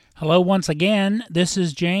Hello once again. This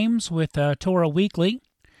is James with Torah Weekly.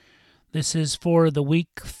 This is for the week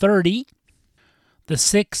 30, the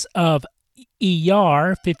 6th of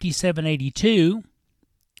Iyar, 5782.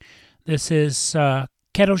 This is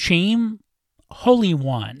Kedoshim, Holy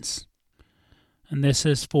Ones. And this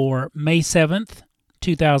is for May 7th,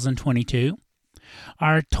 2022.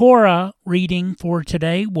 Our Torah reading for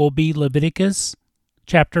today will be Leviticus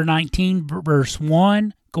chapter 19, verse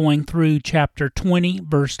 1, going through chapter 20,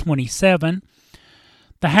 verse 27.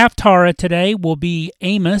 The HalfTarah today will be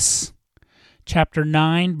Amos chapter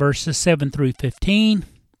 9, verses 7 through 15.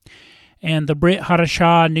 And the Brit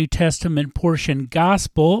Chadashah New Testament portion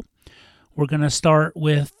gospel, we're going to start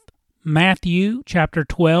with Matthew chapter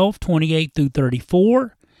 12, 28 through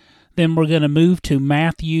 34. Then we're going to move to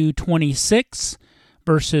Matthew 26,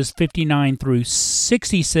 verses 59 through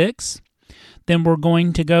 66. Then we're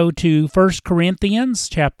going to go to 1 Corinthians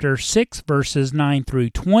chapter 6, verses 9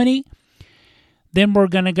 through 20. Then we're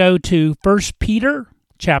going to go to 1 Peter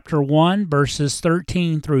chapter 1, verses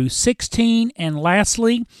 13 through 16. And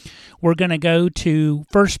lastly, we're going to go to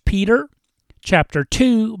 1 Peter chapter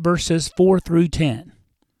 2, verses 4 through 10.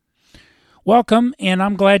 Welcome, and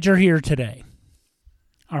I'm glad you're here today.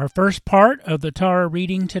 Our first part of the Tarah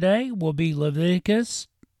reading today will be Leviticus,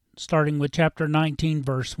 starting with chapter 19,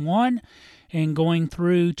 verse 1, and going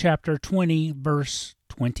through chapter 20, verse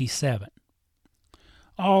 27.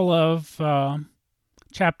 All of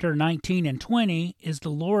chapter 19 and 20 is the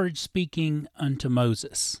Lord speaking unto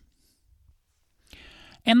Moses.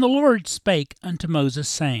 And the Lord spake unto Moses,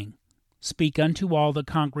 saying, Speak unto all the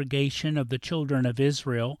congregation of the children of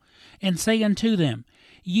Israel, and say unto them,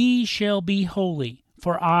 Ye shall be holy,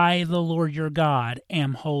 for I, the Lord your God,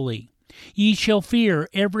 am holy. Ye shall fear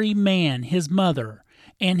every man his mother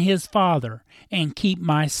and his father, and keep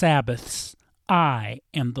my Sabbaths. I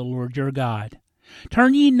am the Lord your God.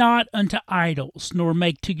 Turn ye not unto idols, nor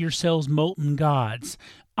make to yourselves molten gods.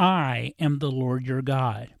 I am the Lord your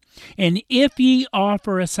God. And if ye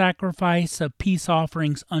offer a sacrifice of peace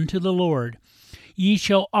offerings unto the Lord, ye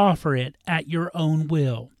shall offer it at your own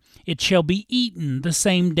will. It shall be eaten the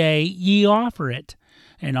same day ye offer it,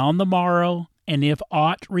 and on the morrow, and if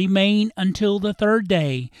aught remain until the third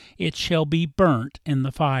day, it shall be burnt in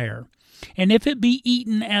the fire. And if it be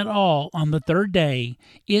eaten at all on the third day,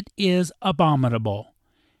 it is abominable.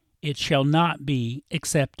 It shall not be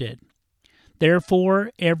accepted.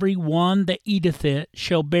 Therefore every one that eateth it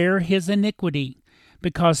shall bear his iniquity,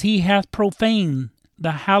 because he hath profaned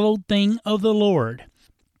the hallowed thing of the Lord,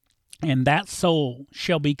 and that soul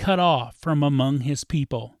shall be cut off from among his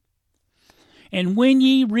people. And when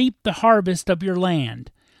ye reap the harvest of your land,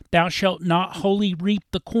 thou shalt not wholly reap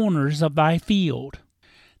the corners of thy field,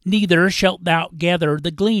 neither shalt thou gather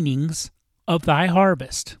the gleanings of thy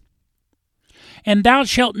harvest. And thou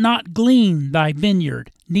shalt not glean thy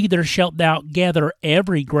vineyard, neither shalt thou gather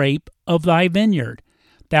every grape of thy vineyard.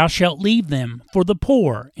 Thou shalt leave them for the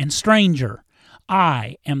poor and stranger.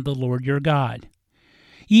 I am the Lord your God.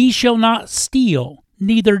 Ye shall not steal,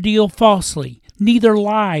 neither deal falsely, neither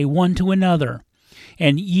lie one to another.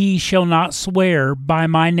 And ye shall not swear by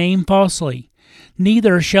my name falsely,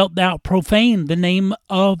 neither shalt thou profane the name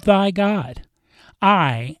of thy God.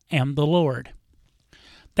 I am the Lord.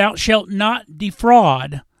 Thou shalt not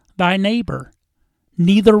defraud thy neighbor,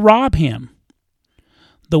 neither rob him.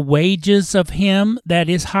 The wages of him that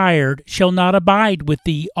is hired shall not abide with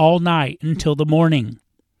thee all night until the morning.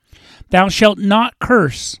 Thou shalt not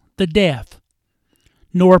curse the deaf,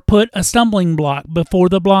 nor put a stumbling block before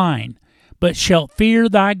the blind, but shalt fear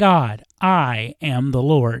thy God. I am the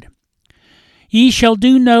Lord. Ye shall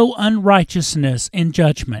do no unrighteousness in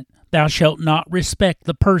judgment. Thou shalt not respect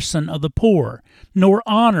the person of the poor, nor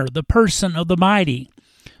honor the person of the mighty,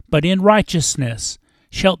 but in righteousness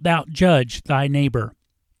shalt thou judge thy neighbor.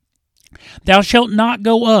 Thou shalt not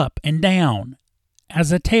go up and down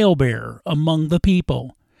as a talebearer among the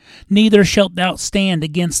people, neither shalt thou stand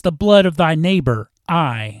against the blood of thy neighbor.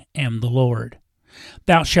 I am the Lord.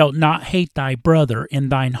 Thou shalt not hate thy brother in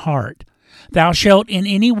thine heart. Thou shalt in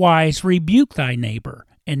any wise rebuke thy neighbor,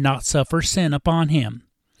 and not suffer sin upon him.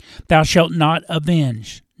 Thou shalt not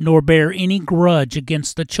avenge, nor bear any grudge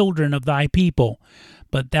against the children of thy people,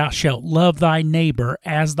 but thou shalt love thy neighbor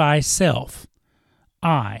as thyself.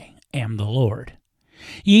 I am the Lord.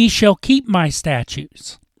 Ye shall keep my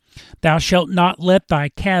statutes. Thou shalt not let thy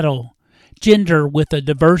cattle gender with a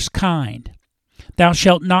diverse kind. Thou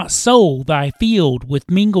shalt not sow thy field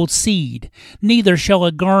with mingled seed, neither shall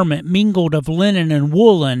a garment mingled of linen and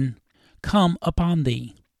woolen come upon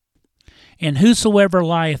thee. And whosoever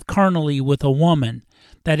lieth carnally with a woman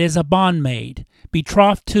that is a bondmaid,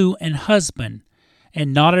 betrothed to an husband,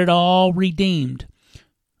 and not at all redeemed,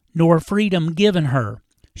 nor freedom given her,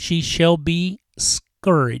 she shall be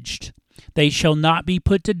scourged. They shall not be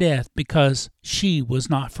put to death, because she was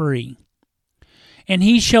not free. And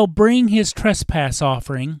he shall bring his trespass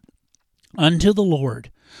offering unto the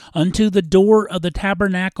Lord, unto the door of the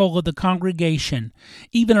tabernacle of the congregation,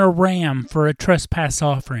 even a ram for a trespass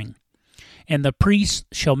offering. And the priest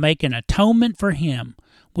shall make an atonement for him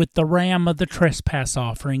with the ram of the trespass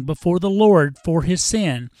offering before the Lord for his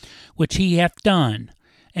sin which he hath done,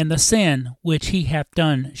 and the sin which he hath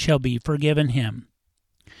done shall be forgiven him.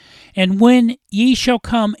 And when ye shall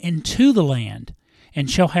come into the land, and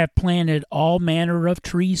shall have planted all manner of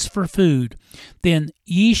trees for food, then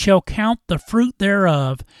ye shall count the fruit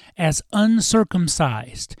thereof as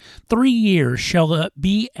uncircumcised. 3 years shall it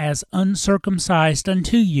be as uncircumcised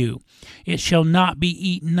unto you. It shall not be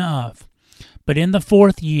eaten of. But in the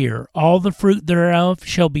 4th year all the fruit thereof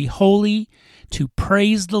shall be holy, to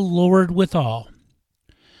praise the Lord withal.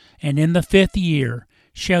 And in the 5th year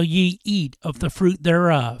shall ye eat of the fruit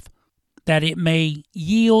thereof, that it may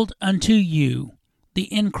yield unto you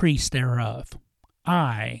the increase thereof.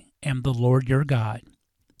 I am the Lord your God.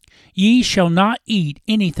 Ye shall not eat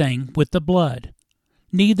anything with the blood,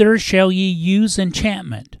 neither shall ye use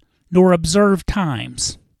enchantment, nor observe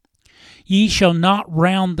times. Ye shall not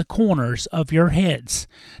round the corners of your heads,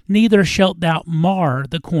 neither shalt thou mar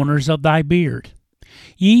the corners of thy beard.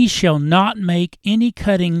 Ye shall not make any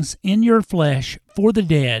cuttings in your flesh for the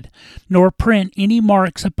dead, nor print any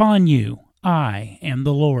marks upon you. I am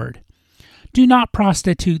the Lord. Do not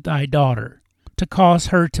prostitute thy daughter, to cause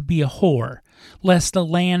her to be a whore, lest the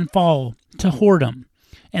land fall to whoredom,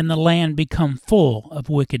 and the land become full of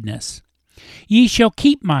wickedness. Ye shall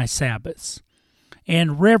keep my Sabbaths,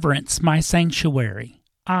 and reverence my sanctuary.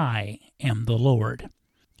 I am the Lord.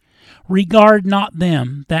 Regard not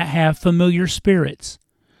them that have familiar spirits,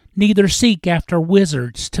 neither seek after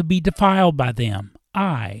wizards to be defiled by them.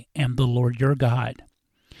 I am the Lord your God.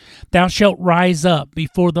 Thou shalt rise up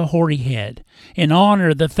before the hoary head, and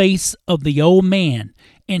honor the face of the old man,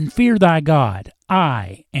 and fear thy God.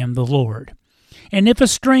 I am the Lord. And if a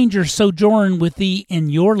stranger sojourn with thee in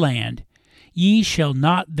your land, ye shall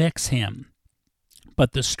not vex him.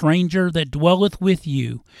 But the stranger that dwelleth with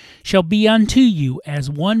you shall be unto you as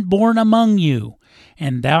one born among you,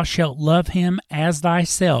 and thou shalt love him as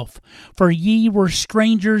thyself, for ye were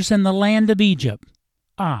strangers in the land of Egypt.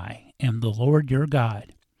 I am the Lord your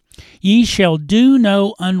God. Ye shall do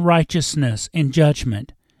no unrighteousness in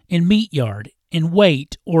judgment, in meat yard, in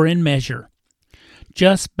weight, or in measure.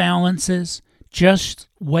 Just balances, just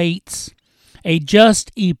weights, a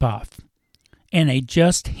just ephah, and a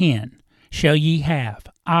just hin shall ye have.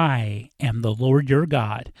 I am the Lord your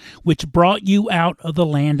God, which brought you out of the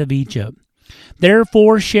land of Egypt.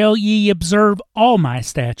 Therefore shall ye observe all my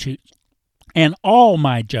statutes and all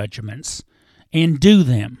my judgments, and do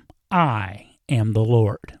them. I am the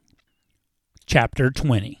Lord. Chapter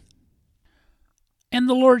 20. And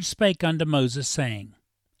the Lord spake unto Moses, saying,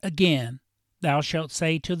 Again, thou shalt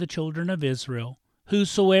say to the children of Israel,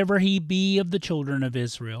 whosoever he be of the children of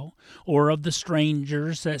Israel, or of the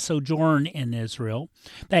strangers that sojourn in Israel,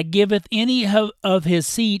 that giveth any of his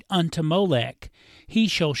seed unto Molech, he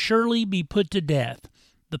shall surely be put to death.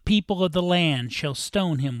 The people of the land shall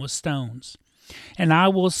stone him with stones. And I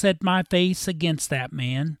will set my face against that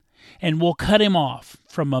man, and will cut him off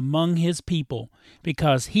from among his people,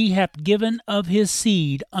 because he hath given of his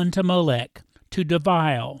seed unto Molech, to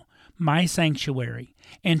defile my sanctuary,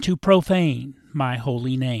 and to profane my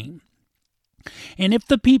holy name. And if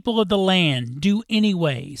the people of the land do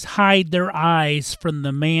anyways hide their eyes from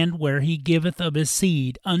the man where he giveth of his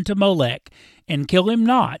seed unto Molech, and kill him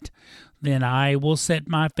not, then I will set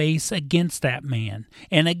my face against that man,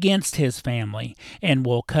 and against his family, and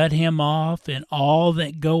will cut him off, and all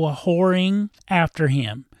that go a-whoring after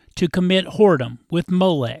him, to commit whoredom with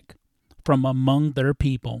Molech, from among their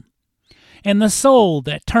people. And the soul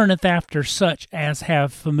that turneth after such as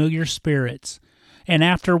have familiar spirits, and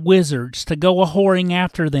after wizards, to go a-whoring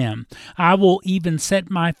after them, I will even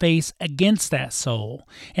set my face against that soul,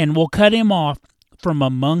 and will cut him off from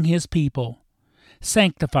among his people.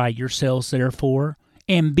 Sanctify yourselves, therefore,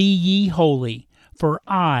 and be ye holy, for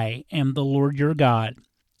I am the Lord your God.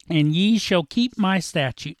 And ye shall keep my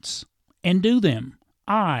statutes, and do them.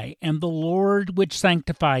 I am the Lord which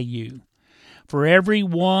sanctify you. For every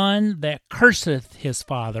one that curseth his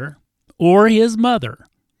father or his mother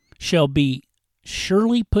shall be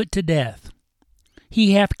surely put to death.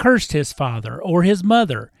 He hath cursed his father or his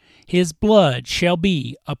mother, his blood shall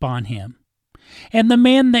be upon him. And the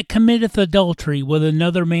man that committeth adultery with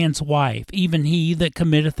another man's wife, even he that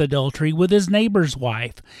committeth adultery with his neighbor's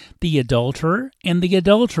wife, the adulterer and the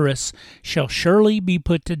adulteress shall surely be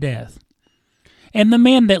put to death. And the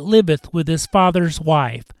man that liveth with his father's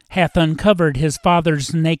wife hath uncovered his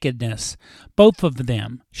father's nakedness. Both of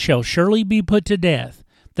them shall surely be put to death.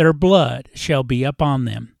 Their blood shall be upon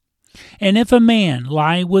them. And if a man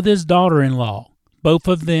lie with his daughter-in-law, both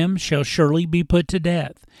of them shall surely be put to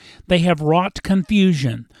death. They have wrought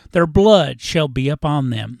confusion. Their blood shall be upon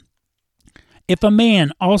them. If a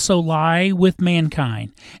man also lie with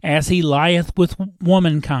mankind, as he lieth with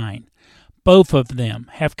womankind, both of them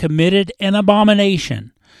have committed an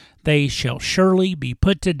abomination. They shall surely be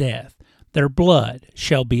put to death. Their blood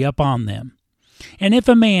shall be upon them. And if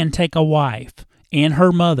a man take a wife, and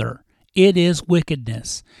her mother, it is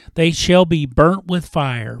wickedness. They shall be burnt with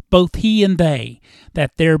fire, both he and they,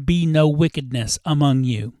 that there be no wickedness among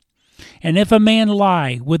you. And if a man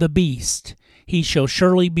lie with a beast, he shall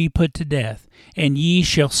surely be put to death, and ye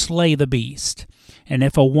shall slay the beast. And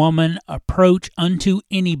if a woman approach unto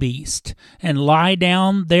any beast, and lie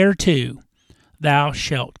down thereto, thou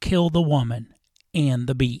shalt kill the woman and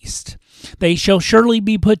the beast. They shall surely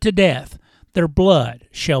be put to death. Their blood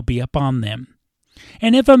shall be upon them.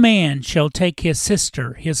 And if a man shall take his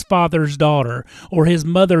sister, his father's daughter, or his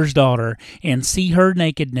mother's daughter, and see her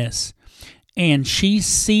nakedness, and she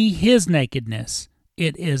see his nakedness,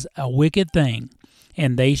 it is a wicked thing,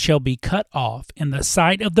 and they shall be cut off in the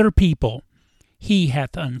sight of their people. He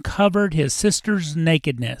hath uncovered his sister's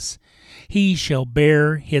nakedness. He shall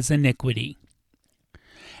bear his iniquity.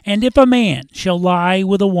 And if a man shall lie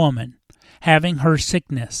with a woman, having her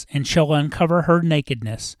sickness, and shall uncover her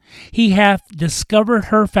nakedness, he hath discovered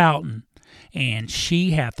her fountain, and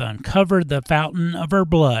she hath uncovered the fountain of her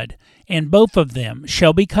blood, and both of them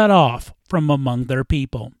shall be cut off from among their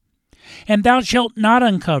people. And thou shalt not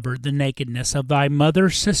uncover the nakedness of thy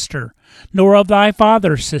mother's sister, nor of thy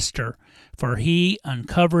father's sister, for he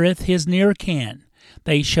uncovereth his near kin.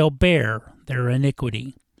 They shall bear their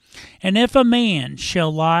iniquity. And if a man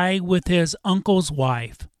shall lie with his uncle's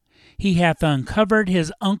wife, he hath uncovered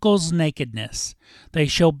his uncle's nakedness. They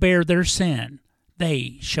shall bear their sin.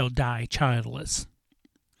 They shall die childless.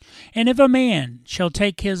 And if a man shall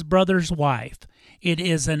take his brother's wife, it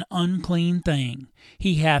is an unclean thing.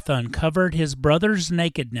 He hath uncovered his brother's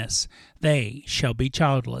nakedness. They shall be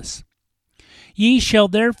childless. Ye shall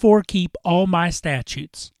therefore keep all my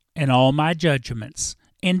statutes and all my judgments,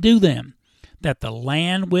 and do them, that the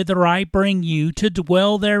land whither I bring you to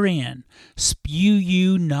dwell therein spew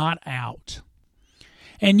you not out.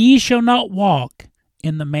 And ye shall not walk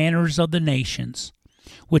in the manners of the nations,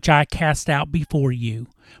 which I cast out before you,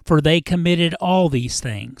 for they committed all these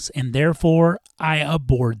things, and therefore I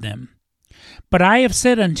abhorred them. But I have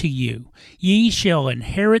said unto you, ye shall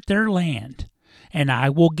inherit their land, and I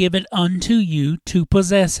will give it unto you to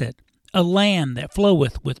possess it, a land that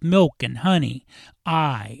floweth with milk and honey.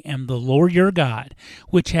 I am the Lord your God,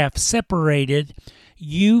 which hath separated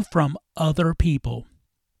you from other people.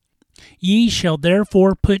 Ye shall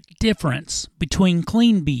therefore put difference between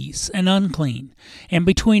clean beasts and unclean, and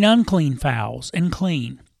between unclean fowls and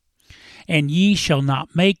clean. And ye shall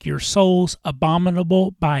not make your souls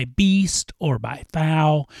abominable by beast, or by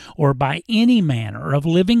fowl, or by any manner of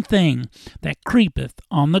living thing that creepeth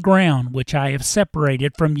on the ground, which I have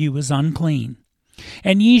separated from you as unclean.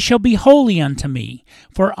 And ye shall be holy unto me,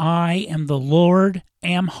 for I am the Lord,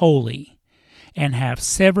 am holy, and have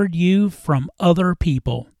severed you from other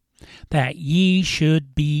people, that ye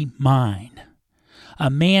should be mine.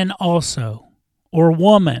 A man also, or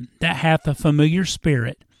woman that hath a familiar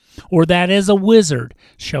spirit, or that is a wizard,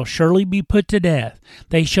 shall surely be put to death.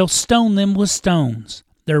 They shall stone them with stones.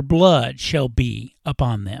 Their blood shall be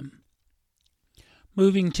upon them.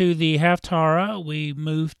 Moving to the HalfTarah, we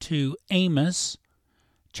move to Amos,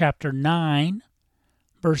 chapter 9,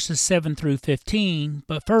 verses 7 through 15.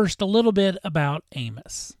 But first, a little bit about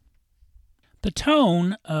Amos. The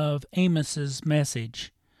tone of Amos's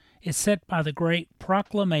message is set by the great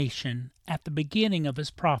proclamation at the beginning of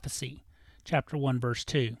his prophecy, chapter 1, verse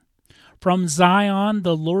 2. From Zion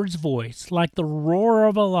the Lord's voice, like the roar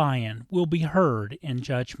of a lion, will be heard in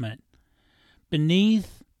judgment.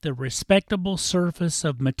 Beneath the respectable surface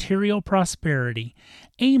of material prosperity,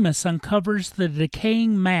 Amos uncovers the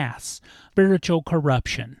decaying mass of spiritual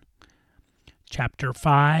corruption. Chapter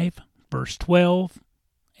 5, verse 12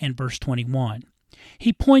 and verse 21.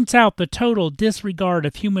 He points out the total disregard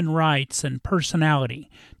of human rights and personality,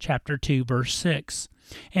 chapter 2, verse 6,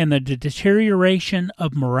 and the deterioration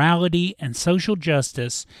of morality and social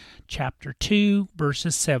justice, chapter 2,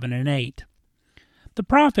 verses 7 and 8. The The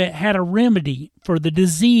prophet had a remedy for the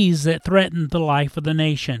disease that threatened the life of the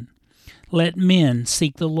nation. Let men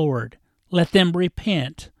seek the Lord. Let them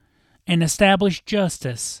repent and establish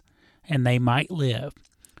justice, and they might live.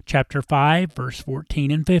 Chapter 5, verse 14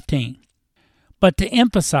 and 15. But to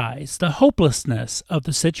emphasize the hopelessness of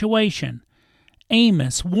the situation,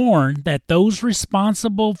 Amos warned that those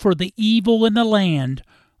responsible for the evil in the land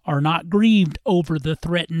are not grieved over the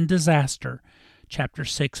threatened disaster. Chapter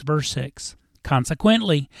 6, verse 6.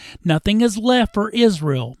 Consequently, nothing is left for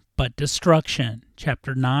Israel but destruction.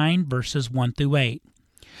 Chapter 9, verses 1 through 8.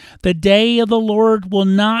 The day of the Lord will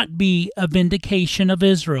not be a vindication of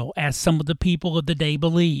Israel, as some of the people of the day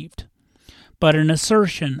believed, but an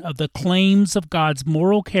assertion of the claims of God's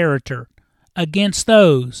moral character against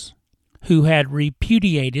those who had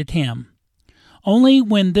repudiated him. Only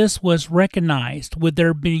when this was recognized would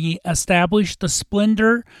there be established the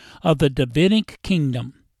splendor of the Davidic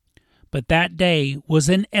kingdom. But that day was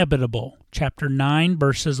inevitable. Chapter 9,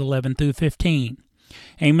 verses 11 through 15.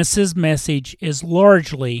 Amos's message is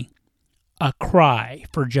largely a cry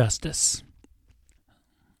for justice.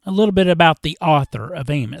 A little bit about the author of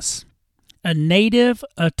Amos. A native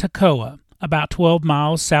of Tekoa, about 12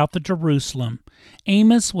 miles south of Jerusalem,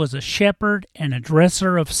 Amos was a shepherd and a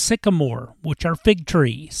dresser of sycamore, which are fig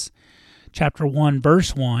trees. Chapter 1,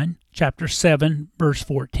 verse 1, chapter 7, verse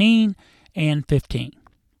 14 and 15.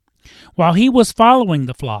 While he was following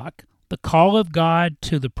the flock, the call of God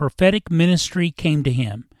to the prophetic ministry came to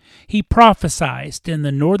him. He prophesied in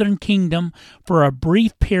the northern kingdom for a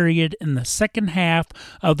brief period in the second half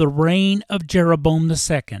of the reign of Jeroboam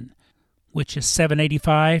II, which is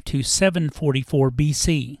 785 to 744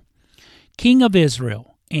 BC, king of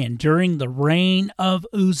Israel, and during the reign of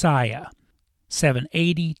Uzziah,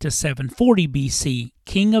 780 to 740 BC,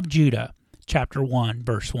 king of Judah, chapter 1,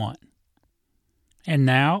 verse 1. And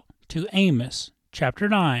now to Amos, chapter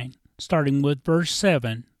 9, starting with verse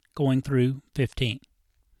 7, going through 15.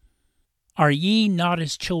 Are ye not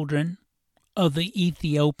as children of the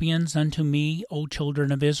Ethiopians unto me, O children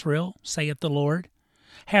of Israel, saith the Lord?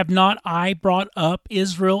 Have not I brought up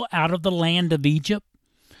Israel out of the land of Egypt,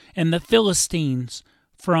 and the Philistines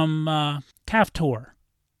from Caphtor,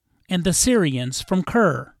 and the Syrians from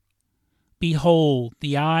Kir? Behold,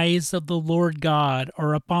 the eyes of the Lord God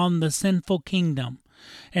are upon the sinful kingdom,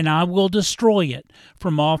 and I will destroy it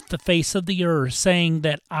from off the face of the earth, saying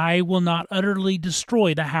that I will not utterly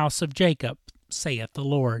destroy the house of Jacob, saith the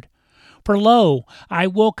Lord. For lo, I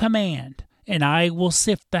will command, and I will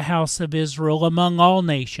sift the house of Israel among all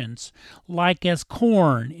nations, like as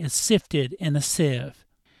corn is sifted in a sieve.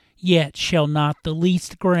 Yet shall not the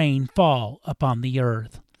least grain fall upon the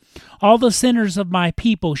earth. All the sinners of my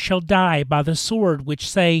people shall die by the sword, which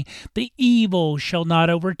say, the evil shall not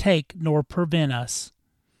overtake nor prevent us.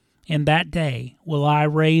 In that day will I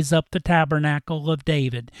raise up the tabernacle of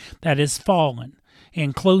David that is fallen,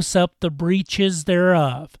 and close up the breaches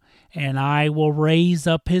thereof, and I will raise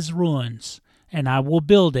up his ruins, and I will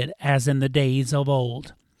build it as in the days of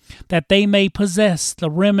old, that they may possess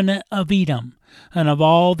the remnant of Edom, and of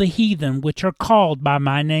all the heathen which are called by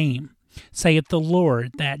my name, saith the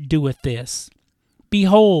Lord that doeth this.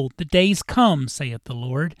 Behold, the days come, saith the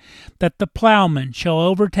Lord, that the plowman shall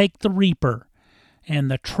overtake the reaper,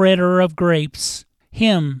 and the treader of grapes,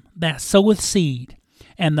 him that soweth seed,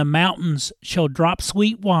 and the mountains shall drop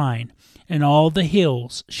sweet wine, and all the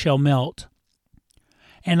hills shall melt.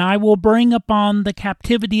 And I will bring upon the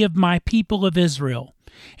captivity of my people of Israel,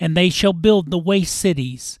 and they shall build the waste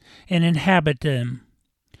cities, and inhabit them.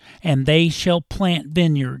 And they shall plant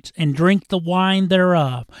vineyards, and drink the wine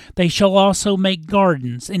thereof. They shall also make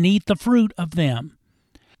gardens, and eat the fruit of them.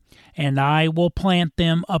 And I will plant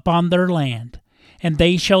them upon their land, and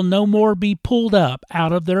they shall no more be pulled up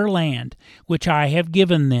out of their land, which I have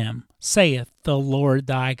given them, saith the Lord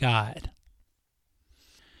thy God.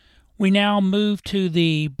 We now move to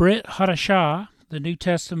the Brit Chadashah, the New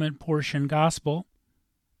Testament portion gospel,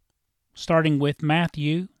 starting with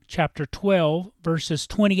Matthew chapter 12, verses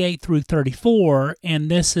 28 through 34,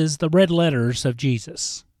 and this is the red letters of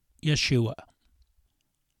Jesus, Yeshua.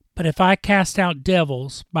 But if I cast out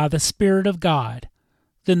devils by the Spirit of God,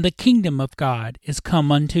 then the kingdom of God is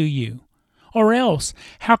come unto you. Or else,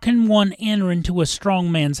 how can one enter into a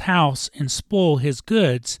strong man's house and spoil his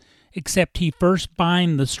goods, except he first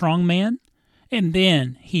bind the strong man? And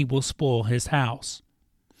then he will spoil his house.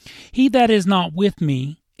 He that is not with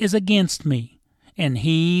me is against me, and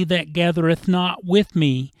he that gathereth not with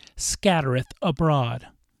me scattereth abroad.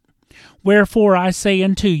 Wherefore I say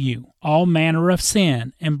unto you, all manner of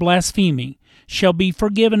sin and blasphemy shall be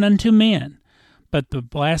forgiven unto men, but the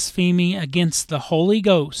blasphemy against the Holy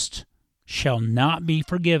Ghost shall not be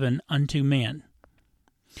forgiven unto men.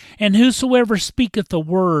 And whosoever speaketh a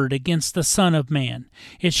word against the Son of Man,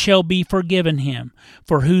 it shall be forgiven him.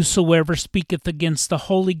 For whosoever speaketh against the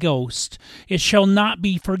Holy Ghost, it shall not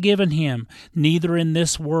be forgiven him, neither in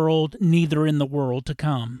this world, neither in the world to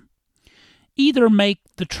come. Either make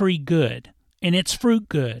the tree good, and its fruit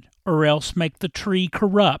good, or else make the tree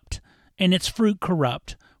corrupt, and its fruit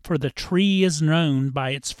corrupt, for the tree is known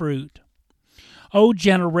by its fruit. O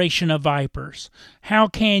generation of vipers, how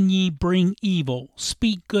can ye bring evil,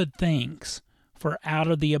 speak good things? For out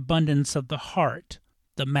of the abundance of the heart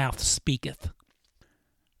the mouth speaketh.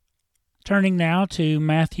 Turning now to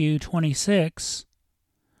Matthew 26,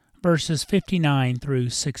 verses 59 through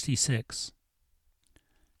 66.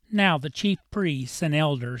 Now the chief priests and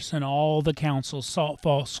elders and all the council sought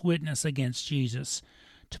false witness against Jesus,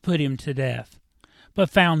 to put him to death, but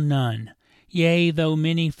found none. Yea, though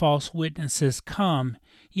many false witnesses come,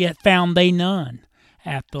 yet found they none.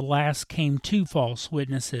 At the last came 2 false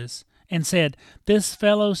witnesses, and said, This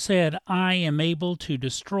fellow said, I am able to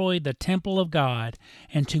destroy the temple of God,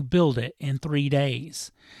 and to build it in 3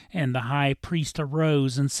 days. And the high priest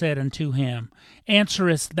arose and said unto him,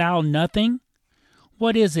 Answerest thou nothing?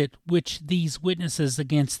 What is it which these witnesses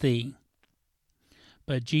against thee?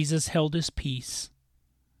 But Jesus held his peace.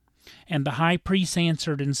 And the high priest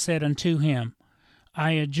answered and said unto him,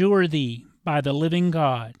 I adjure thee by the living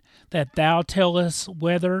God, that thou tell us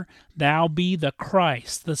whether thou be the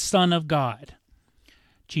Christ, the Son of God.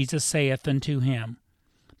 Jesus saith unto him,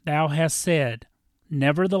 Thou hast said,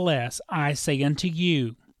 Nevertheless I say unto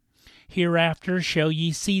you, Hereafter shall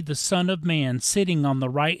ye see the Son of Man sitting on the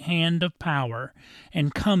right hand of power,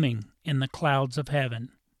 and coming in the clouds of heaven.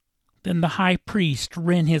 Then the high priest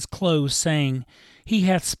rent his clothes, saying, He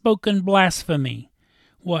hath spoken blasphemy.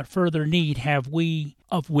 What further need have we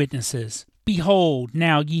of witnesses? Behold,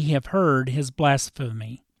 now ye have heard his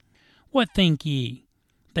blasphemy. What think ye?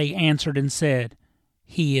 They answered and said,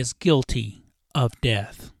 He is guilty of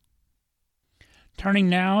death. Turning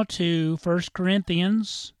now to 1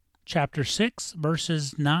 Corinthians chapter 6,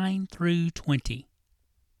 verses 9 through 20.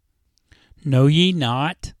 Know ye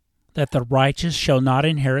not that the righteous shall not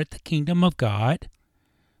inherit the kingdom of God?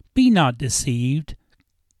 Be not deceived,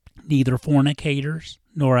 neither fornicators,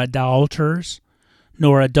 nor idolaters,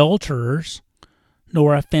 nor adulterers,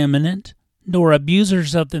 nor effeminate, nor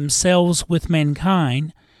abusers of themselves with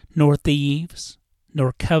mankind, nor thieves,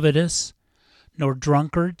 nor covetous, nor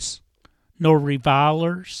drunkards, nor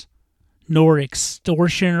revilers, nor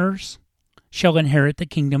extortioners shall inherit the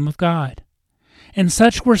kingdom of God. And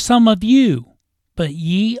such were some of you, but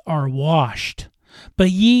ye are washed,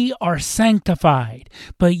 but ye are sanctified,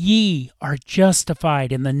 but ye are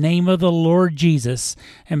justified in the name of the Lord Jesus,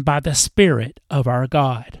 and by the Spirit of our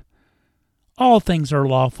God. All things are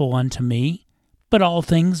lawful unto me, but all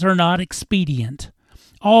things are not expedient.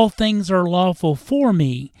 All things are lawful for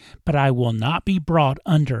me, but I will not be brought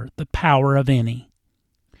under the power of any.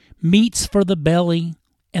 Meats for the belly,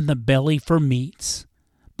 and the belly for meats,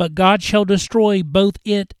 but God shall destroy both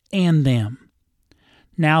it and them.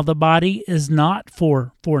 Now the body is not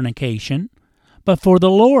for fornication, but for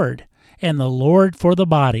the Lord, and the Lord for the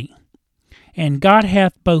body. And God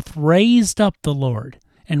hath both raised up the Lord,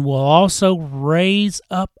 and will also raise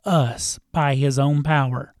up us by his own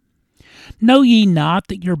power. Know ye not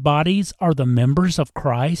that your bodies are the members of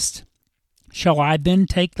Christ? Shall I then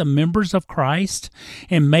take the members of Christ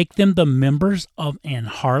and make them the members of an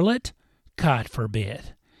harlot? God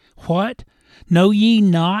forbid. What? Know ye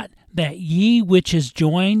not that ye which is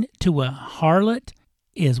joined to a harlot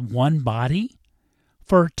is one body?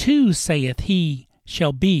 For 2, saith he,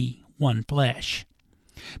 shall be one flesh.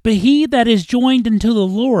 But he that is joined unto the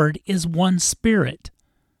Lord is one spirit.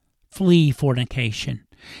 Flee fornication.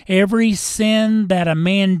 Every sin that a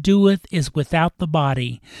man doeth is without the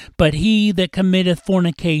body, but he that committeth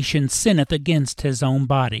fornication sinneth against his own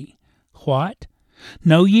body. What?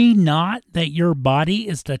 Know ye not that your body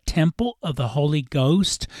is the temple of the Holy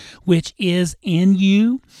Ghost, which is in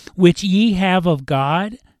you, which ye have of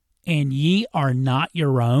God, and ye are not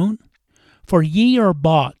your own? For ye are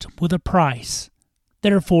bought with a price.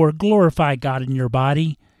 Therefore glorify God in your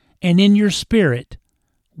body and in your spirit,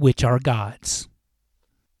 which are God's.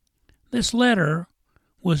 This letter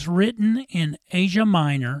was written in Asia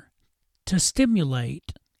Minor to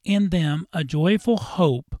stimulate in them a joyful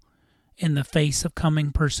hope in the face of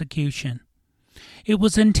coming persecution. It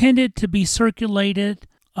was intended to be circulated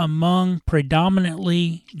among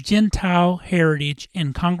predominantly Gentile heritage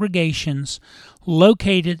and congregations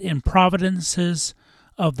located in provinces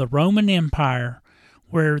of the Roman Empire,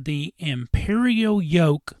 where the imperial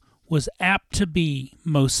yoke was apt to be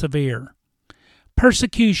most severe.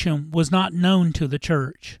 Persecution was not known to the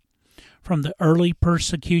church. From the early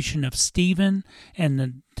persecution of Stephen and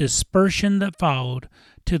the dispersion that followed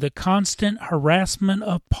to the constant harassment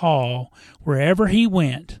of Paul wherever he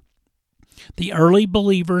went, the early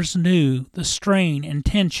believers knew the strain and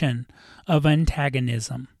tension of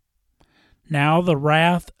antagonism. Now the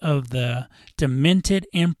wrath of the demented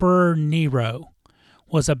Emperor Nero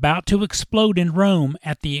was about to explode in Rome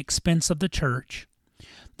at the expense of the church.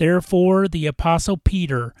 Therefore, the Apostle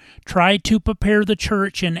Peter tried to prepare the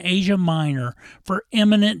church in Asia Minor for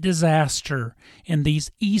imminent disaster in these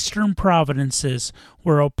eastern provinces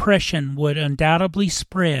where oppression would undoubtedly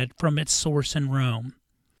spread from its source in Rome.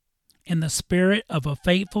 In the spirit of a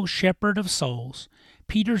faithful shepherd of souls,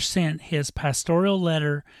 Peter sent his pastoral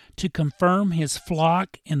letter to confirm his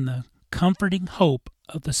flock in the comforting hope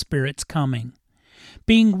of the Spirit's coming.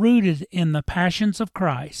 Being rooted in the passions of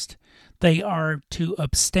Christ, they are to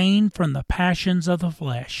abstain from the passions of the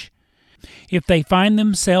flesh. If they find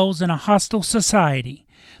themselves in a hostile society,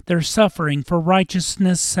 their suffering for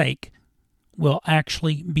righteousness' sake will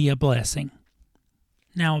actually be a blessing.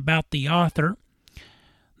 Now about the author.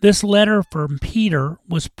 This letter from Peter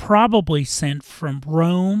was probably sent from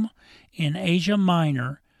Rome in Asia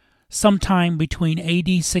Minor sometime between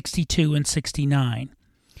AD 62 and 69.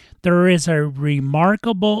 There is a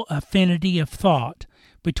remarkable affinity of thought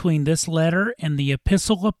between this letter and the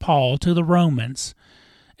Epistle of Paul to the Romans,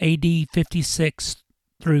 AD 56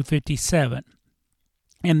 through 57,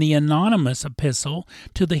 and the anonymous epistle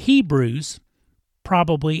to the Hebrews,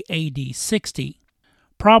 probably AD 60.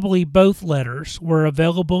 Probably both letters were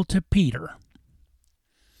available to Peter.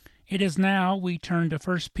 It is now we turn to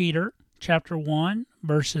 1 Peter chapter 1,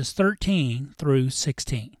 verses 13 through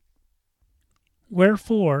 16.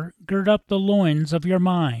 Wherefore, gird up the loins of your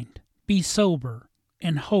mind, be sober,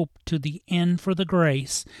 and hope to the end for the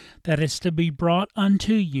grace that is to be brought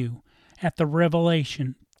unto you at the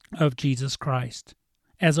revelation of Jesus Christ,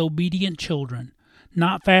 as obedient children,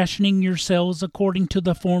 not fashioning yourselves according to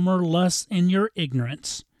the former lusts in your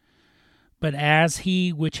ignorance. But as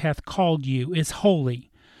he which hath called you is holy,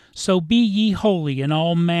 so be ye holy in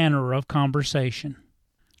all manner of conversation.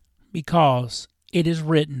 Because it is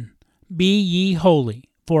written, Be ye holy,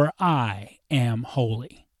 for I am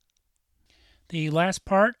holy. The last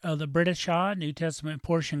part of the British New Testament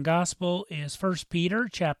portion gospel is 1 Peter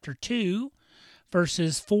chapter 2,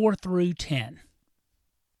 verses 4 through 10.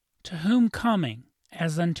 To whom coming,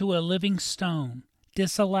 as unto a living stone,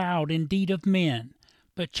 disallowed indeed of men,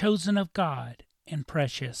 but chosen of God, and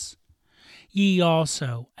precious. Ye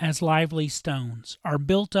also, as lively stones, are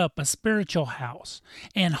built up a spiritual house,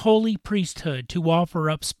 and holy priesthood to offer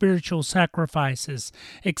up spiritual sacrifices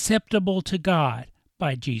acceptable to God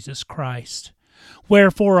by Jesus Christ.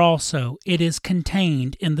 Wherefore also it is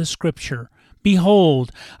contained in the Scripture,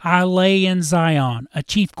 Behold, I lay in Zion a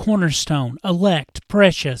chief cornerstone, elect,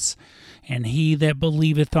 precious, and he that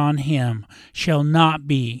believeth on him shall not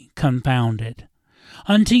be confounded.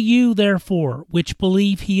 Unto you, therefore, which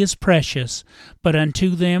believe he is precious, but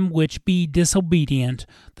unto them which be disobedient,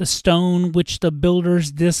 the stone which the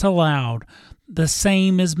builders disallowed, the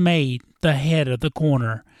same is made the head of the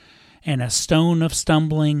corner, and a stone of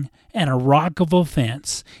stumbling, and a rock of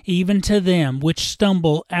offense, even to them which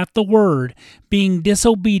stumble at the word, being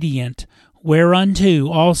disobedient, whereunto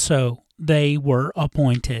also they were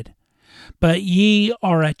appointed. But ye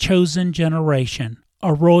are a chosen generation,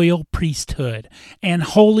 a royal priesthood, and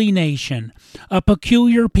holy nation, a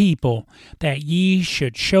peculiar people, that ye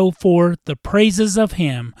should show forth the praises of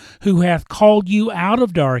him who hath called you out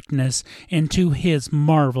of darkness into his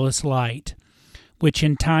marvelous light, which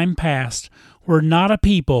in time past were not a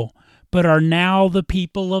people, but are now the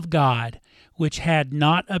people of God, which had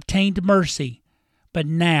not obtained mercy, but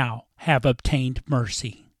now have obtained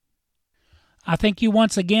mercy. I thank you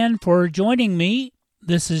once again for joining me.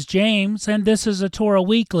 This is James, and this is a Torah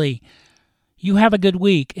Weekly. You have a good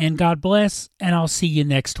week, and God bless, and I'll see you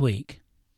next week.